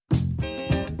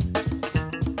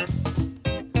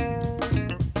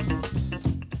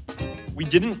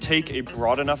didn't take a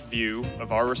broad enough view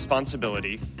of our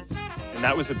responsibility, and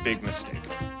that was a big mistake.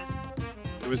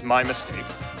 It was my mistake,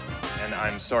 and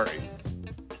I'm sorry.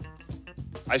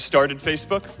 I started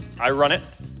Facebook, I run it,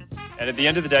 and at the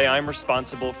end of the day, I'm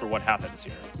responsible for what happens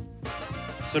here.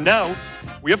 So now,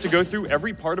 we have to go through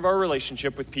every part of our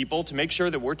relationship with people to make sure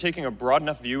that we're taking a broad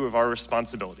enough view of our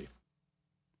responsibility.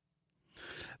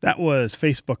 That was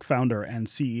Facebook founder and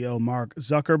CEO Mark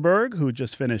Zuckerberg, who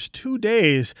just finished 2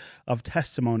 days of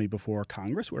testimony before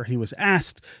Congress, where he was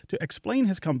asked to explain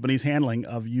his company's handling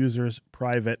of users'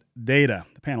 private data.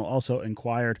 The panel also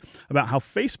inquired about how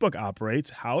Facebook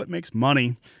operates, how it makes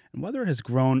money, and whether it has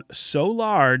grown so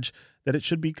large that it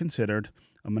should be considered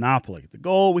a monopoly. The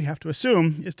goal, we have to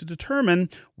assume, is to determine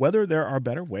whether there are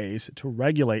better ways to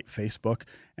regulate Facebook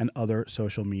and other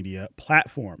social media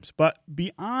platforms. But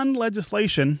beyond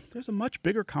legislation, there's a much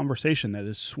bigger conversation that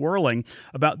is swirling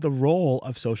about the role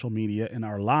of social media in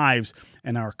our lives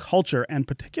and our culture, and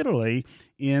particularly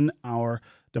in our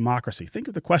democracy. Think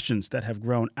of the questions that have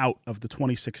grown out of the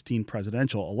 2016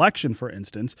 presidential election, for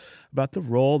instance, about the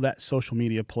role that social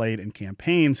media played in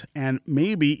campaigns and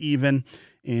maybe even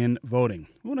in voting.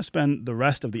 We want to spend the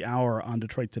rest of the hour on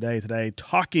Detroit Today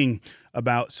talking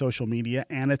about social media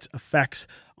and its effects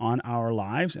on our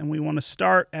lives, and we want to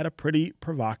start at a pretty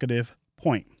provocative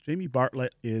point. Jamie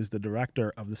Bartlett is the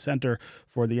director of the Center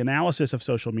for the Analysis of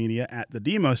Social Media at the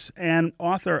Demos and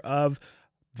author of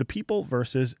The People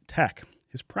versus Tech.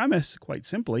 His premise, quite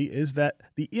simply, is that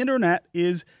the internet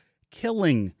is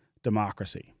killing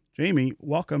democracy. Jamie,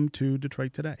 welcome to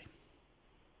Detroit Today.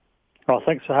 Oh,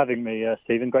 thanks for having me,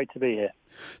 Stephen. Great to be here.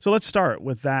 So let's start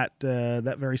with that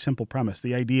very simple premise,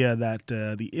 the idea that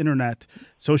the internet,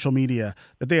 social media,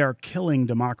 that they are killing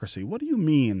democracy. What do you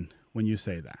mean when you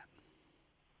say that?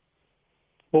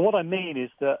 Well, what I mean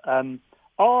is that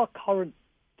our current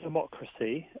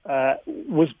democracy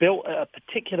was built at a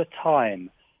particular time.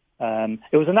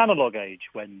 It was an analog age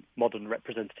when modern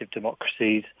representative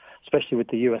democracies, especially with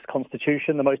the U.S.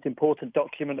 Constitution, the most important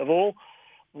document of all,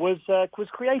 was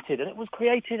created. And it was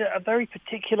created at a very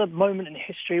particular moment in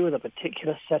history with a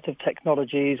particular set of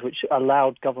technologies which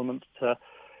allowed governments to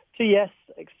yes,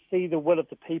 see the will of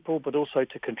the people, but also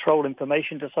to control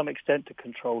information to some extent, to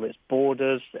control its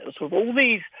borders. Sort of all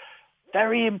these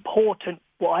very important,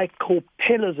 what I call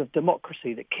pillars of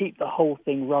democracy that keep the whole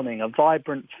thing running: a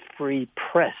vibrant, free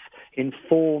press,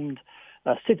 informed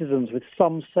citizens with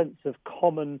some sense of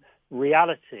common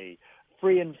reality,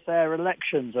 free and fair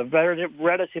elections, a very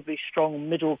relatively strong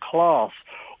middle class.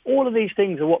 All of these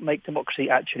things are what make democracy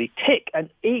actually tick, and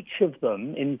each of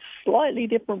them, in slightly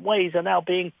different ways, are now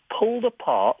being pulled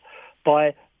apart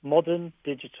by modern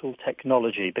digital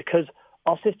technology, because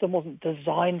our system wasn't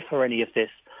designed for any of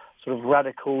this sort of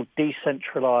radical,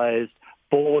 decentralized,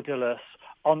 borderless,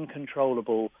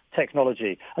 uncontrollable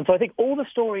technology. And so I think all the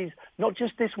stories, not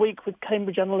just this week with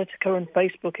Cambridge Analytica and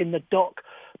Facebook in the dock,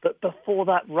 but before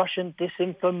that, Russian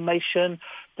disinformation,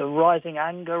 the rising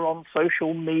anger on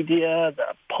social media,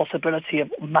 the possibility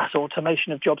of mass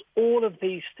automation of jobs, all of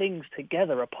these things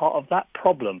together are part of that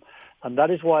problem. And that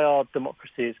is why our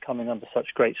democracy is coming under such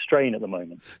great strain at the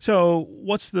moment. So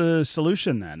what's the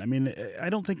solution then? I mean, I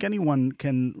don't think anyone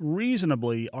can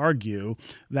reasonably argue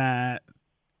that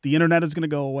the internet is going to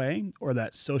go away or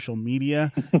that social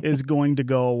media is going to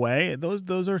go away.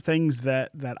 Those are things that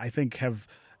I think have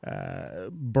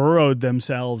burrowed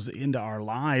themselves into our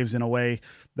lives in a way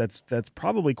that's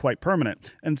probably quite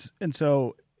permanent. And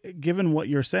so, given what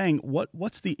you're saying,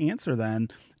 what's the answer then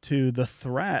to the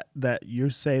threat that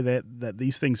you say that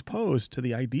these things pose to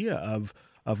the idea of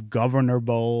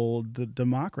governable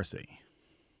democracy?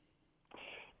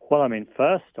 Well, I mean,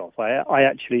 first off, I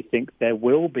actually think there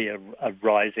will be a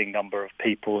rising number of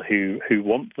people who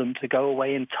want them to go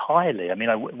away entirely. I mean,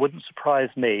 it wouldn't surprise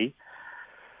me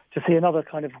to see another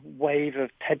kind of wave of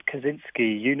Ted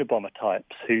Kaczynski Unabomber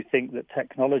types who think that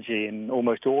technology in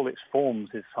almost all its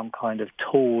forms is some kind of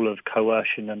tool of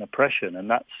coercion and oppression. And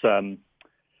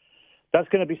that's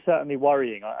going to be certainly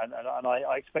worrying, and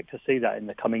I expect to see that in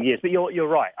the coming years. But you're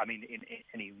right. I mean,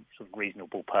 any sort of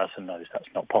reasonable person knows that's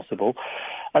not possible,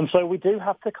 and so we do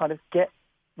have to kind of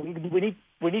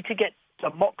we need to get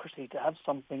democracy to have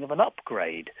something of an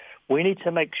upgrade. We need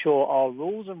to make sure our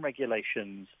rules and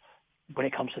regulations, when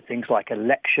it comes to things like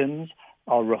elections,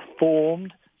 are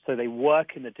reformed so they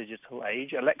work in the digital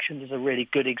age. Elections is a really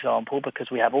good example because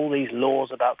we have all these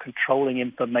laws about controlling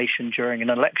information during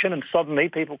an election, and suddenly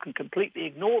people can completely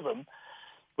ignore them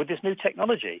with this new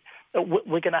technology.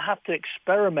 We're going to have to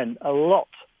experiment a lot,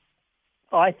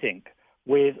 I think,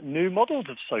 with new models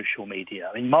of social media.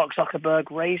 I mean, Mark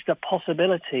Zuckerberg raised the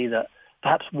possibility that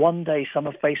perhaps one day some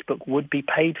of Facebook would be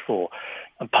paid for.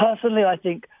 And personally, I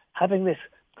think having this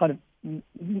kind of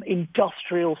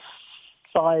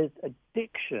industrial-sized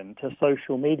addiction to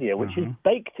social media, which is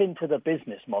baked into the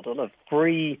business model of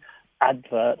free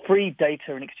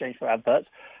data in exchange for adverts,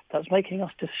 that's making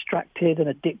us distracted and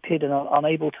addicted and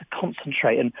unable to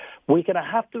concentrate. And we're going to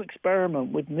have to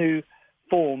experiment with new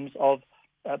forms of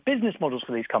business models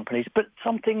for these companies. But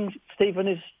something, Stephen,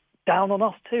 is down on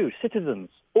us too, citizens,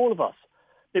 all of us.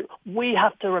 We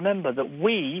have to remember that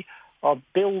we are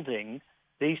building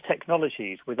these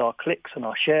technologies with our clicks and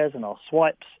our shares and our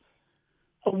swipes,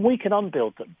 and we can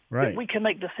unbuild them. Right. We can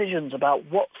make decisions about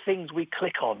what things we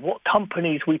click on, what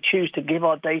companies we choose to give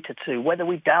our data to, whether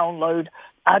we download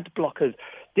ad blockers.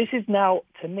 This is now,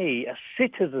 to me, a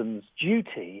citizen's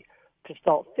duty to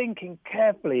start thinking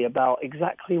carefully about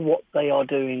exactly what they are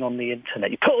doing on the internet.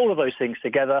 You put all of those things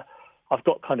together. I've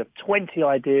got kind of 20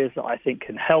 ideas that I think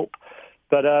can help.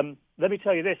 But let me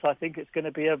tell you this, I think it's going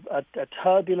to be a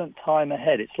turbulent time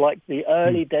ahead. It's like the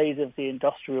early days of the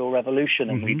Industrial Revolution,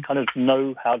 and we kind of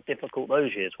know how difficult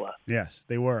those years were. Yes,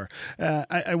 they were.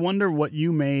 I wonder what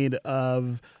you made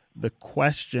of the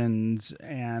questions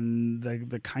and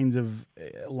the kinds of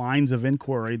lines of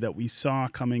inquiry that we saw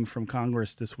coming from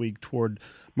Congress this week toward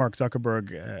Mark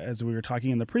Zuckerberg. As we were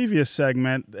talking in the previous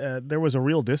segment, there was a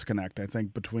real disconnect, I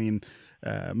think, between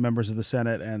members of the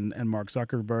Senate and Mark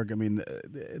Zuckerberg. I mean,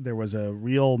 there was a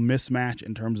real mismatch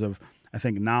in terms of, I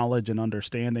think, knowledge and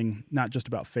understanding, not just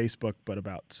about Facebook, but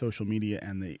about social media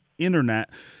and the internet.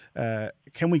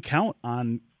 Can we count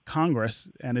on Congress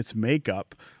and its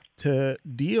makeup to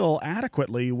deal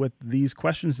adequately with these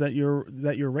questions that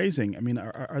you're raising? I mean,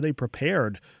 are they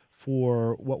prepared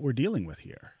for what we're dealing with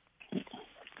here?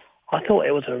 I thought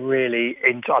it was I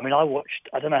watched,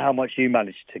 I don't know how much you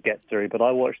managed to get through, but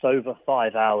I watched over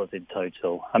 5 hours in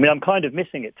total. I mean, I'm kind of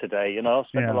missing it today. You know, I've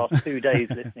spent the last 2 days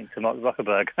listening to Mark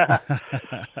Zuckerberg.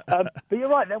 But you're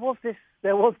right, there was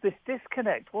this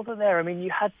disconnect, wasn't there? I mean, you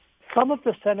had some of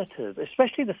the senators,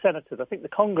 especially the senators, I think the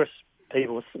Congress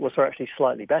people were actually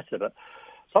slightly better, but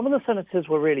some of the senators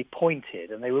were really pointed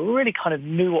and they were really kind of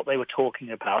knew what they were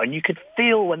talking about. And you could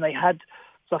feel when they had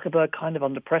Zuckerberg kind of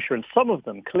under pressure, and some of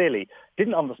them clearly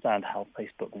didn't understand how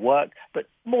Facebook worked, but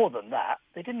more than that,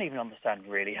 they didn't even understand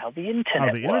really how the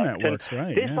internet works,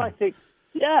 right? This, I think,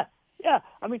 yeah.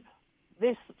 I mean,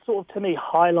 this sort of, to me,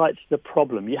 highlights the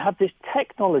problem. You have this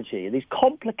technology, these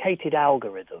complicated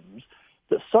algorithms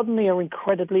that suddenly are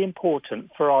incredibly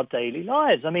important for our daily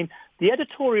lives. I mean, the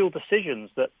editorial decisions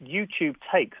that YouTube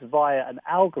takes via an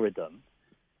algorithm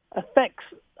affects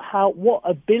what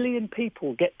 1 billion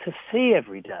people get to see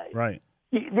every day. Right.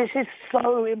 This is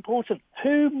so important.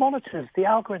 Who monitors the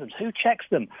algorithms? Who checks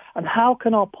them? And how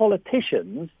can our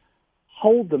politicians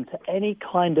hold them to any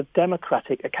kind of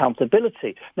democratic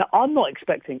accountability? Now, I'm not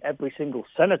expecting every single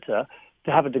senator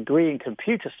to have a degree in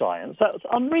computer science. That's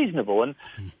unreasonable. And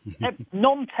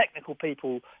non-technical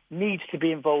people need to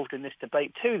be involved in this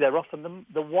debate too. They're often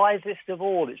the wisest of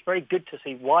all. It's very good to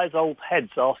see wise old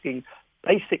heads asking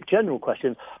basic general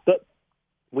questions, but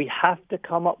we have to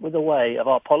come up with a way of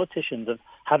our politicians of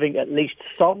having at least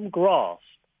some grasp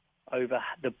over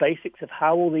the basics of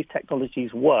how all these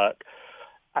technologies work,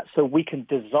 so we can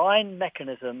design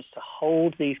mechanisms to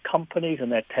hold these companies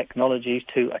and their technologies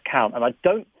to account. And I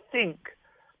don't think,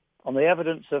 on the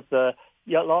evidence of the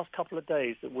last couple of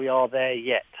days, that we are there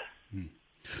yet.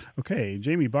 Okay,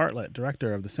 Jamie Bartlett,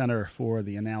 director of the Center for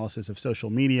the Analysis of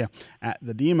Social Media at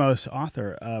the Demos,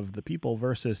 author of The People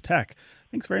versus Tech.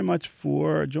 Thanks very much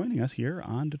for joining us here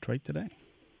on Detroit Today.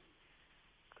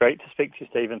 Great to speak to you,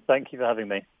 Stephen. Thank you for having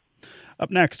me. Up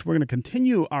next, we're going to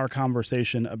continue our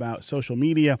conversation about social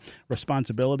media,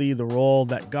 responsibility, the role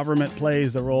that government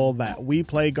plays, the role that we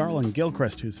play. Garland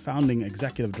Gilchrist, who's founding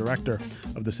executive director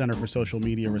of the Center for Social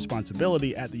Media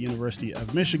Responsibility at the University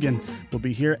of Michigan, will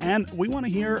be here. And we want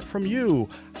to hear from you.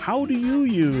 How do you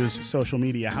use social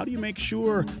media? How do you make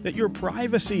sure that your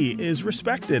privacy is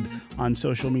respected on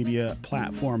social media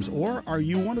platforms? Or are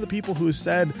you one of the people who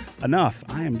said, enough,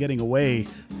 I am getting away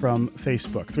from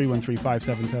Facebook?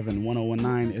 313-577-1019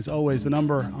 is always the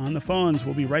number on the phones.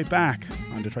 We'll be right back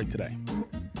on Detroit Today.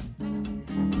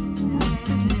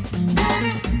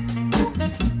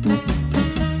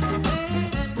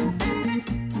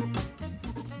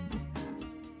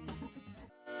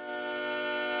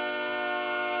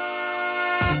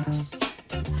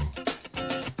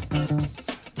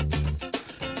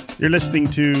 You're listening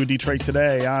to Detroit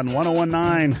Today on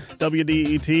 1019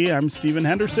 WDET. I'm Stephen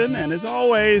Henderson, and as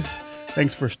always,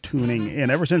 thanks for tuning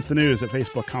in. Ever since the news that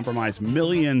Facebook compromised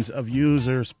millions of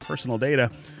users' personal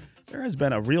data, there has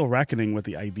been a real reckoning with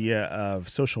the idea of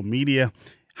social media,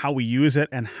 how we use it,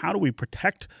 and how do we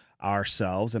protect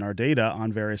ourselves and our data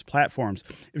on various platforms.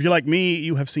 If you're like me,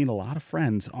 you have seen a lot of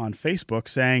friends on Facebook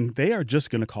saying they are just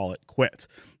going to call it quits,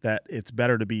 that it's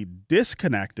better to be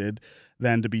disconnected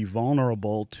than to be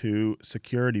vulnerable to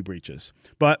security breaches.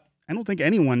 But I don't think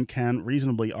anyone can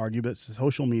reasonably argue that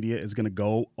social media is going to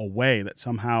go away, that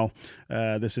somehow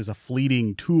this is a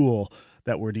fleeting tool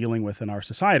that we're dealing with in our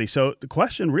society. So the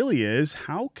question really is,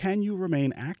 how can you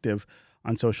remain active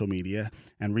on social media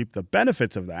and reap the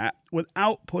benefits of that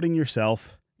without putting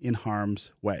yourself in harm's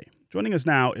way? Joining us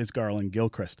now is Garland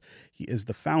Gilchrist. He is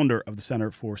the founder of the Center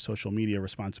for Social Media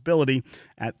Responsibility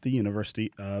at the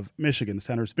University of Michigan. The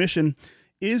center's mission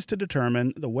is to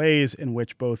determine the ways in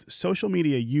which both social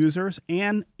media users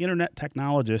and internet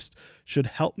technologists should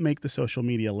help make the social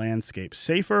media landscape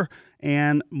safer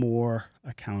and more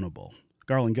accountable.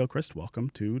 Garland Gilchrist, welcome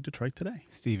to Detroit Today.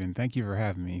 Stephen, thank you for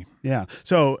having me. Yeah.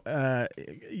 So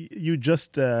you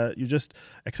just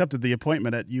accepted the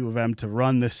appointment at U of M to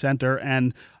run this center,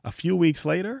 and a few weeks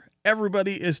later,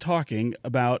 everybody is talking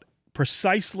about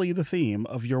precisely the theme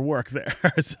of your work there.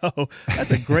 So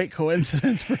that's a great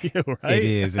coincidence for you, right? It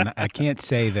is. And I can't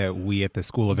say that we at the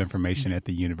School of Information at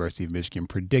the University of Michigan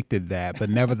predicted that, but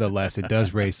nevertheless, it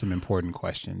does raise some important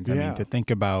questions. I mean, to think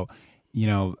about,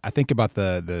 I think about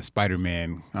the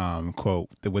Spider-Man quote,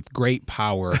 that with great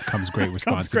power comes great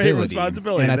responsibility.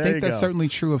 And I think that's certainly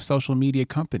true of social media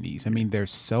companies. I mean,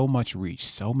 there's so much reach.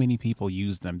 So many people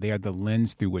use them. They are the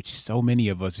lens through which so many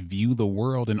of us view the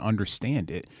world and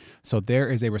understand it. So there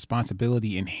is a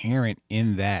responsibility inherent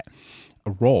in that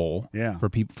role for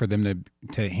people, for them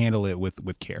to handle it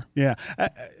with care. Yeah.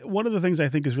 One of the things I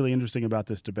think is really interesting about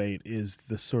this debate is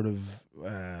the sort of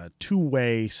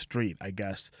two-way street, I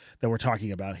guess, that we're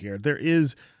talking about here. There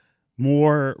is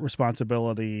more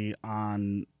responsibility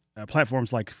on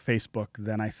platforms like Facebook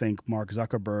than I think Mark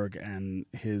Zuckerberg and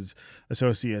his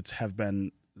associates have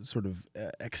been sort of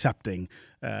accepting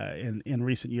in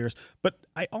recent years. But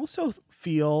I also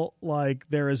feel like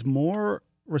there is more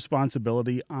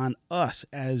responsibility on us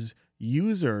as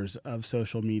users of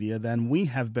social media than we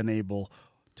have been able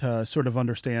to sort of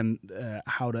understand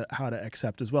how to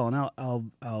accept as well. And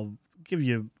I'll give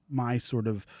you my sort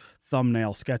of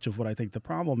thumbnail sketch of what I think the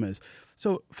problem is.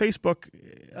 So Facebook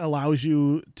allows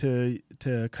you to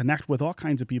connect with all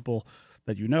kinds of people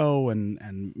that you know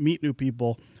and meet new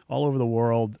people all over the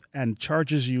world and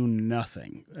charges you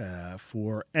nothing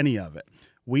for any of it.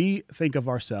 We think of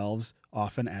ourselves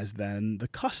often as then the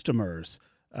customers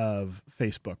of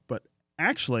Facebook, but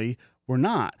actually we're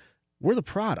not. We're the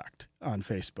product on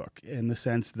Facebook in the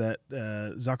sense that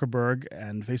Zuckerberg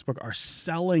and Facebook are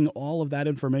selling all of that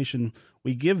information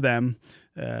we give them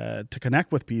to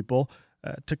connect with people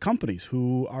to companies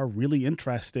who are really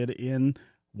interested in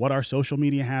what our social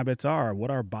media habits are,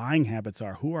 what our buying habits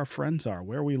are, who our friends are,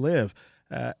 where we live.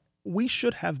 We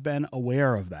should have been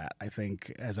aware of that, I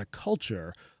think, as a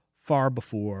culture far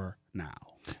before now.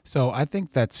 So I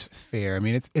think that's fair. I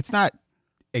mean, it's not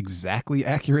exactly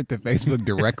accurate that Facebook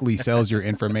directly sells your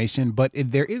information, but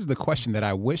there is the question that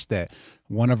I wish that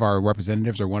one of our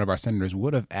representatives or one of our senators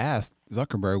would have asked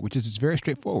Zuckerberg, which is it's very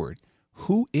straightforward.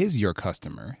 Who is your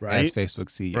customer as Facebook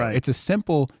CEO? Right. It's a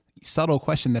simple, subtle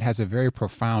question that has a very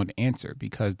profound answer,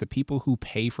 because the people who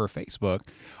pay for Facebook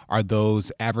are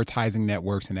those advertising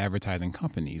networks and advertising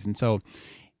companies. And so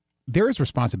there is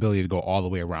responsibility to go all the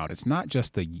way around. It's not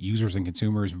just the users and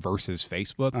consumers versus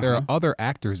Facebook. There are other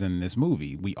actors in this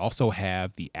movie. We also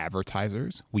have the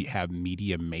advertisers, we have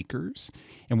media makers,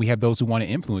 and we have those who want to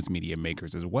influence media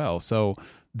makers as well. So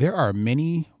there are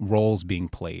many roles being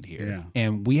played here,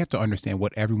 and we have to understand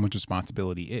what everyone's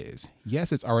responsibility is.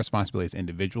 Yes, it's our responsibility as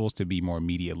individuals to be more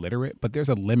media literate, but there's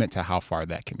a limit to how far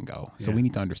that can go. So we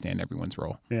need to understand everyone's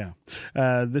role. Yeah.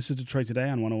 This is Detroit Today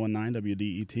on 101.9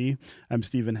 WDET. I'm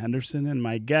Stephen Henderson, and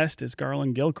my guest is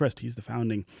Garland Gilchrist. He's the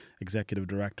founding executive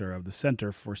director of the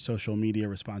Center for Social Media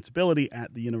Responsibility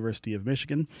at the University of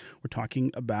Michigan. We're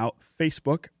talking about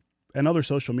Facebook and other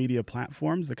social media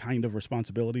platforms, the kind of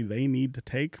responsibility they need to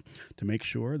take to make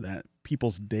sure that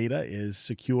people's data is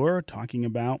secure, talking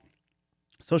about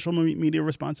social media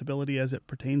responsibility as it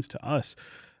pertains to us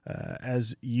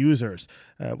as users.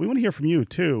 We want to hear from you,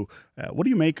 too. What do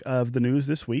you make of the news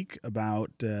this week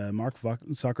about Mark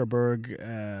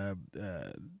Zuckerberg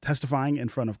testifying in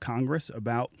front of Congress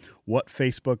about what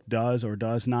Facebook does or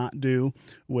does not do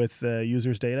with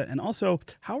users' data? And also,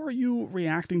 how are you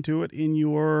reacting to it in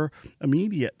your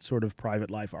immediate sort of private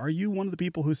life? Are you one of the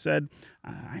people who said,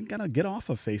 I'm going to get off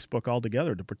of Facebook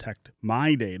altogether to protect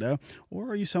my data? Or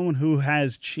are you someone who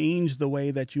has changed the way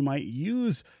that you might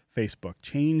use Facebook.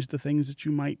 Change the things that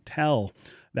you might tell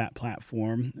that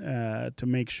platform to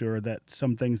make sure that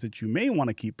some things that you may want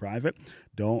to keep private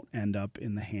don't end up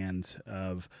in the hands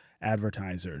of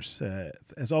advertisers.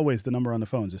 As always, the number on the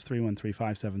phones is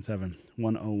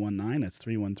 313-577-1019. That's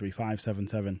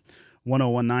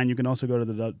 313-577-1019. You can also go to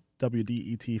the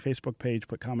WDET Facebook page,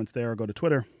 put comments there, or go to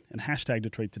Twitter and hashtag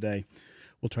Detroit Today.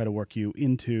 We'll try to work you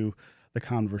into the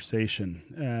conversation.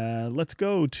 Let's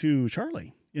go to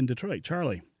Charlie in Detroit.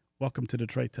 Charlie, welcome to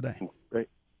Detroit Today. Great.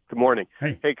 Good morning.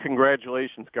 Hey,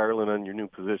 congratulations, Garland, on your new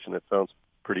position. It sounds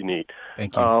pretty neat.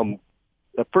 Thank you.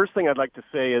 The first thing I'd like to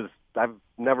say is I've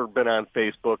never been on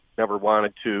Facebook, never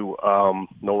wanted to.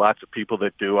 Know lots of people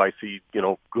that do. I see,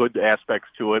 good aspects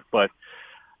to it, but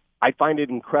I find it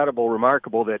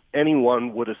remarkable that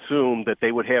anyone would assume that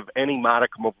they would have any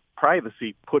modicum of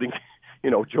privacy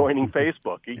joining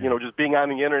Facebook, just being on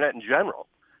the internet in general.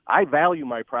 I value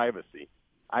my privacy.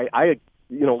 I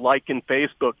liken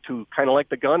Facebook to kind of like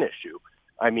the gun issue.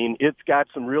 I mean, it's got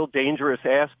some real dangerous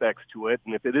aspects to it,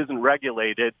 and if it isn't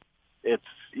regulated, it's,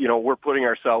 we're putting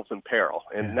ourselves in peril.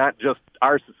 And not just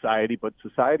our society, but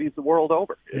societies the world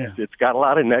over. It's got a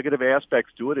lot of negative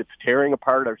aspects to it. It's tearing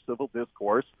apart our civil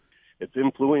discourse. It's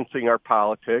influencing our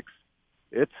politics.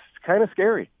 It's kind of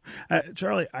scary.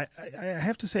 Charlie, I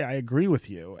have to say I agree with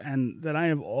you, and that I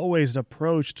have always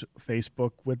approached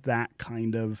Facebook with that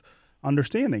kind of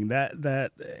understanding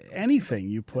that anything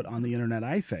you put on the internet,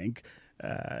 I think,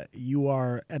 you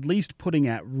are at least putting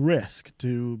at risk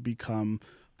to become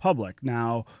public.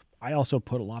 Now, I also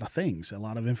put a lot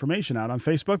of information out on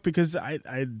Facebook because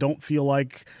I don't feel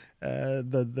like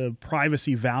the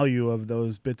privacy value of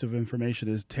those bits of information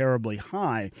is terribly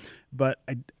high. But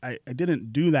I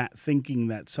didn't do that thinking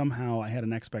that somehow I had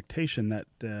an expectation that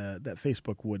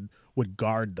Facebook would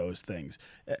guard those things.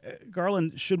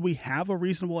 Garland, should we have a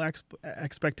reasonable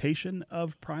expectation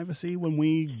of privacy when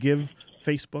we give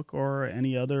Facebook or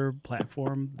any other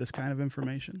platform this kind of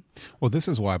information? Well, this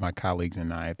is why my colleagues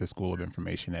and I at the School of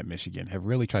Information at Michigan have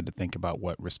really tried to think about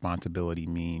what responsibility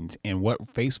means and what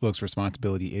Facebook's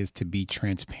responsibility is to be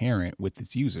transparent with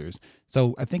its users.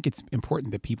 So I think it's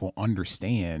important that people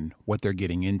understand what they're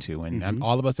getting into. And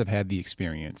all of us have had the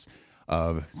experience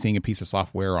of seeing a piece of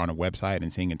software on a website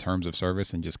and seeing in terms of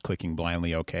service and just clicking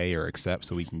blindly okay or accept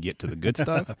so we can get to the good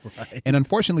stuff. Right. And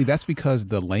unfortunately, that's because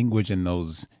the language in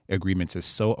those agreements is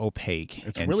so opaque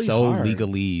and really so hard.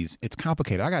 Legalese. It's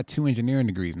complicated. I got 2 engineering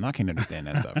degrees and I can understand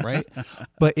that stuff, right?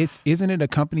 But isn't it a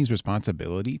company's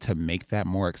responsibility to make that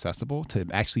more accessible, to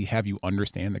actually have you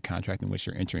understand the contract in which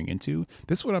you're entering into?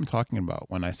 This is what I'm talking about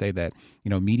when I say that,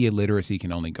 media literacy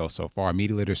can only go so far.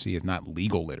 Media literacy is not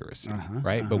legal literacy,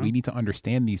 right? But we need to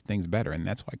understand these things better. And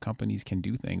that's why companies can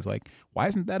do things like, why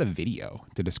isn't that a video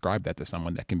to describe that to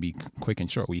someone that can be quick and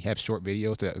short? We have short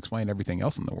videos to explain everything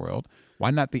else in the world.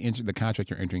 Why not the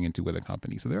contract you're entering into with a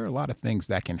company? So there are a lot of things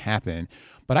that can happen.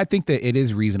 But I think that it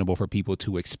is reasonable for people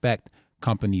to expect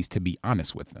companies to be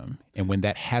honest with them. And when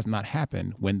that has not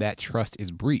happened, when that trust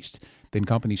is breached, then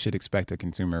companies should expect a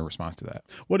consumer response to that.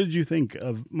 What did you think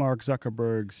of Mark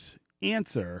Zuckerberg's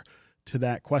answer to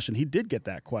that question? He did get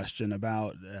that question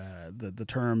about the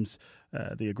terms,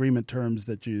 the agreement terms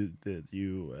that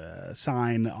you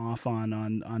sign off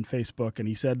on Facebook, and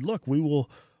he said, "Look, we'll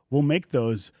make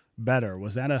those better."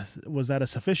 Was that a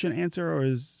sufficient answer, or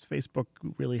does Facebook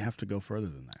really have to go further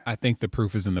than that? I think the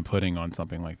proof is in the pudding on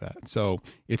something like that. So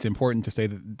it's important to say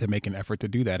that, to make an effort to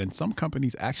do that. And some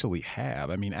companies actually have.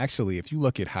 I mean, actually, if you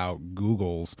look at how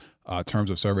Google's terms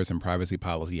of service and privacy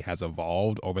policy has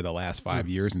evolved over the last 5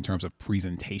 years in terms of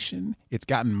presentation, it's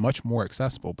gotten much more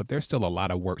accessible, but there's still a lot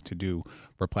of work to do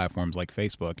for platforms like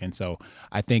Facebook. And so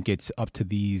I think it's up to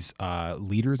these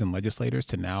leaders and legislators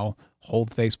to now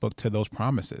hold Facebook to those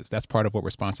promises. That's part of what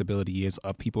responsibility is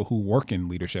of people who work in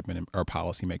leadership and are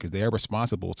policymakers. They are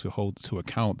responsible to hold to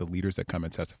account the leaders that come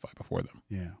and testify before them.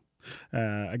 Yeah.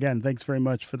 Again, thanks very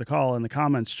much for the call and the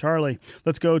comments, Charlie.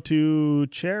 Let's go to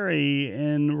Cherry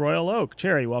in Royal Oak.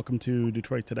 Cherry, welcome to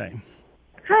Detroit Today.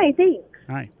 Hi, thanks.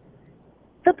 Hi.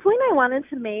 The point I wanted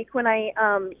to make when I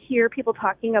hear people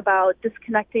talking about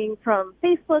disconnecting from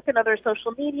Facebook and other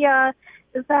social media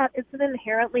is that it's an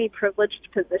inherently privileged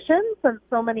position, since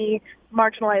so many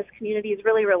marginalized communities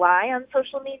really rely on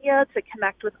social media to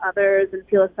connect with others and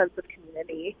feel a sense of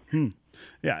community.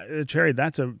 Yeah, Cherry,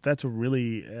 that's a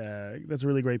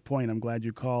really great point. I'm glad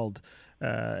you called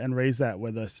and raised that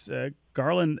with us,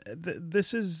 Garland.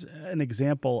 This is an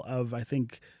example of, I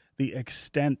think, the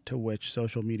extent to which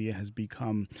social media has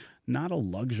become not a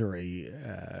luxury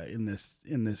in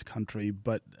this country,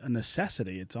 but a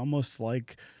necessity. It's almost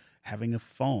like having a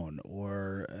phone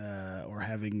or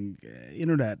having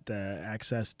internet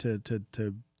access to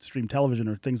stream television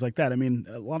or things like that. I mean,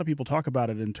 a lot of people talk about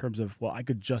it in terms of, well, I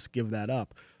could just give that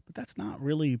up. But that's not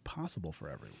really possible for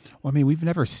everyone. Well, I mean, we've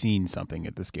never seen something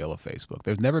at the scale of Facebook.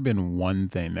 There's never been one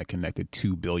thing that connected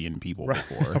 2 billion people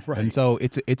before. Right. And so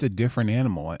it's a different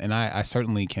animal. And I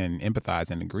certainly can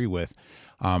empathize and agree with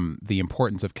the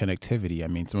importance of connectivity. I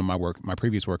mean, some of my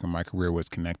previous work in my career was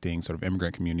connecting sort of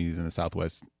immigrant communities in the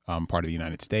Southwest part of the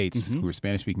United States who were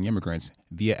Spanish-speaking immigrants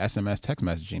via SMS text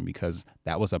messaging, because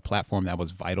that was a platform that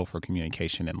was vital for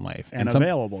communication in life. And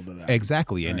available to them.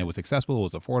 Exactly. Right. And it was accessible, it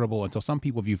was affordable. And so some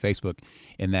people view Facebook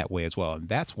in that way as well. And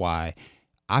that's why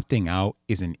opting out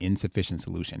is an insufficient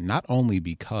solution, not only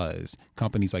because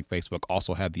companies like Facebook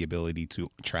also have the ability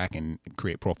to track and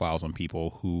create profiles on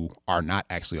people who are not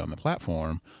actually on the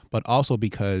platform, but also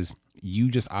because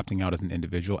you just opting out as an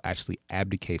individual actually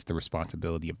abdicates the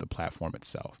responsibility of the platform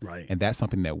itself. Right. And that's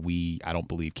something that I don't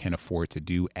believe, can afford to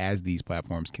do as these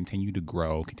platforms continue to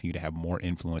grow, continue to have more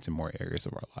influence in more areas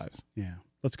of our lives. Yeah.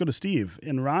 Let's go to Steve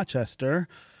in Rochester.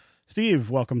 Steve,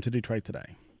 welcome to Detroit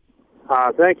Today.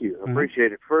 Thank you. I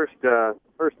appreciate it. First,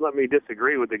 let me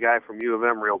disagree with the guy from U of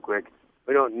M real quick.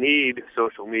 We don't need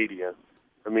social media.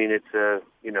 I mean, it's a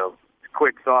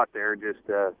quick thought there. Just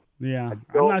yeah,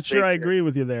 I'm not sure I agree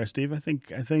with you there, Steve. I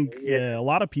think a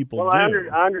lot of people do.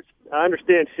 I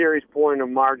understand Sherry's point of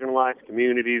marginalized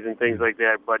communities and things like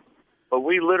that, but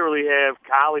we literally have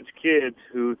college kids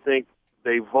who think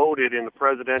they voted in the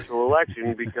presidential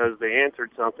election because they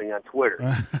answered something on Twitter.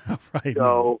 Right.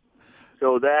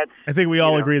 So that's. I think we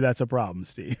all agree that's a problem,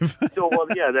 Steve.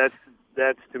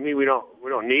 That's to me, we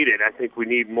don't need it. I think we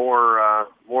need more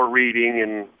reading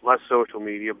and less social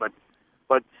media.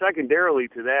 But secondarily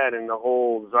to that, and the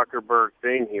whole Zuckerberg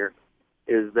thing here,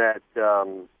 is that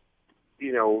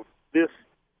this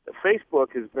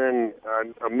Facebook has been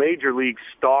a major league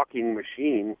stalking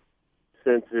machine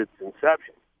since its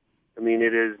inception. I mean,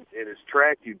 it has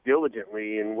tracked you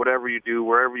diligently in whatever you do,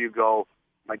 wherever you go.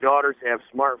 My daughters have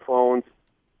smartphones.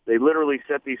 They literally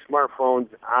set these smartphones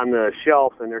on the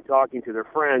shelf, and they're talking to their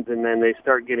friends, and then they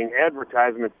start getting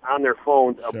advertisements on their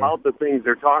phones about the things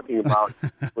they're talking about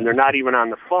when they're not even on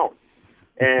the phone.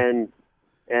 And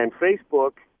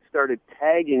Facebook started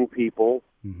tagging people.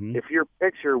 If your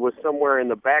picture was somewhere in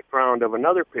the background of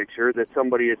another picture that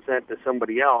somebody had sent to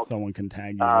somebody else, someone can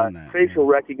tag you on that. Facial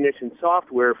recognition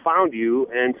software found you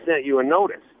and sent you a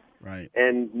notice. Right.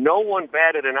 And no one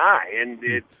batted an eye. And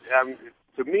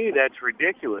to me, that's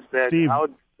ridiculous.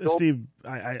 Steve,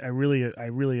 I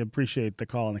really appreciate the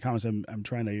call and the comments. I'm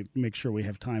trying to make sure we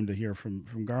have time to hear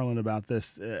from Garland about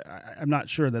this. I'm not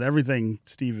sure that everything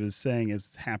Steve is saying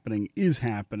is happening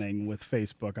with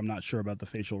Facebook. I'm not sure about the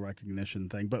facial recognition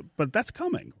thing, but that's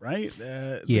coming, right?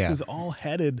 This is all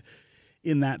headed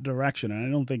in that direction, and I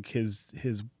don't think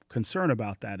his concern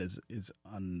about that is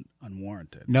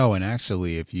unwarranted. No, and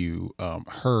actually, if you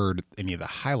heard any of the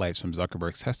highlights from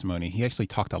Zuckerberg's testimony, he actually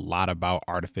talked a lot about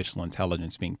artificial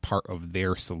intelligence being part of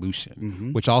their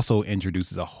solution, which also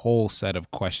introduces a whole set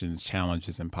of questions,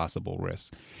 challenges, and possible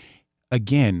risks.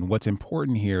 Again, what's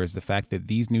important here is the fact that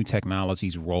these new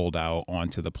technologies rolled out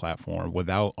onto the platform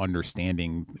without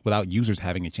users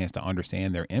having a chance to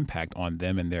understand their impact on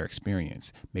them and their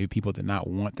experience. Maybe people did not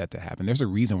want that to happen. There's a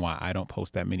reason why I don't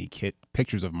post that many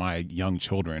pictures of my young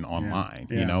children online,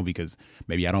 because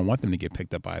maybe I don't want them to get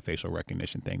picked up by a facial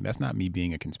recognition thing. That's not me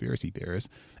being a conspiracy theorist.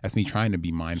 That's me trying to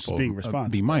be mindful. Just being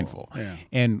responsible. Be mindful. Yeah.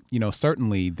 And,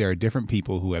 certainly there are different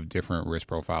people who have different risk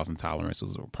profiles and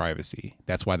tolerances of privacy.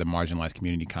 That's why the marginalized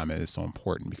community comment is so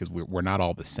important, because we're not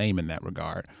all the same in that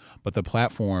regard. But the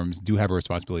platforms do have a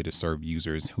responsibility to serve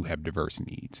users who have diverse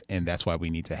needs, and that's why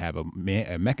we need to have a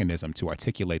mechanism to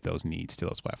articulate those needs to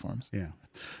those platforms. Yeah.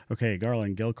 Okay,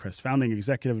 Garland Gilchrist, founding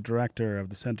executive director of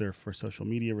the Center for Social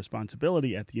Media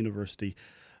Responsibility at the University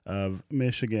of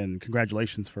Michigan.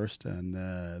 Congratulations first on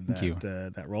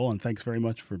that role, and thanks very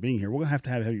much for being here. We're going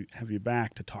to have you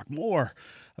back to talk more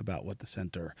about what the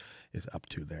center is up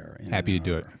to there. Happy to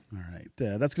do it. All right.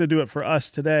 That's going to do it for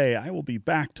us today. I will be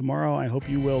back tomorrow. I hope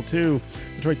you will too.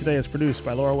 Detroit Today is produced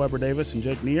by Laura Weber Davis and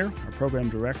Jake Neer. Our program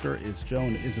director is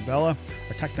Joan Isabella.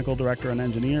 Our technical director and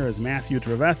engineer is Matthew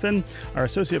Trevethan. Our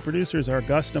associate producers are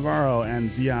Gus Navarro and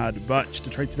Ziad Butch.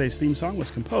 Detroit Today's theme song was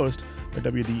composed by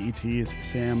WDET's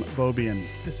Sam Bobian.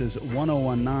 This is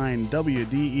 1019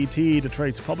 WDET,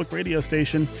 Detroit's public radio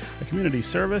station, a community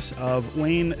service of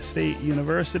Wayne State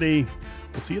University.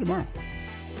 We'll see you tomorrow.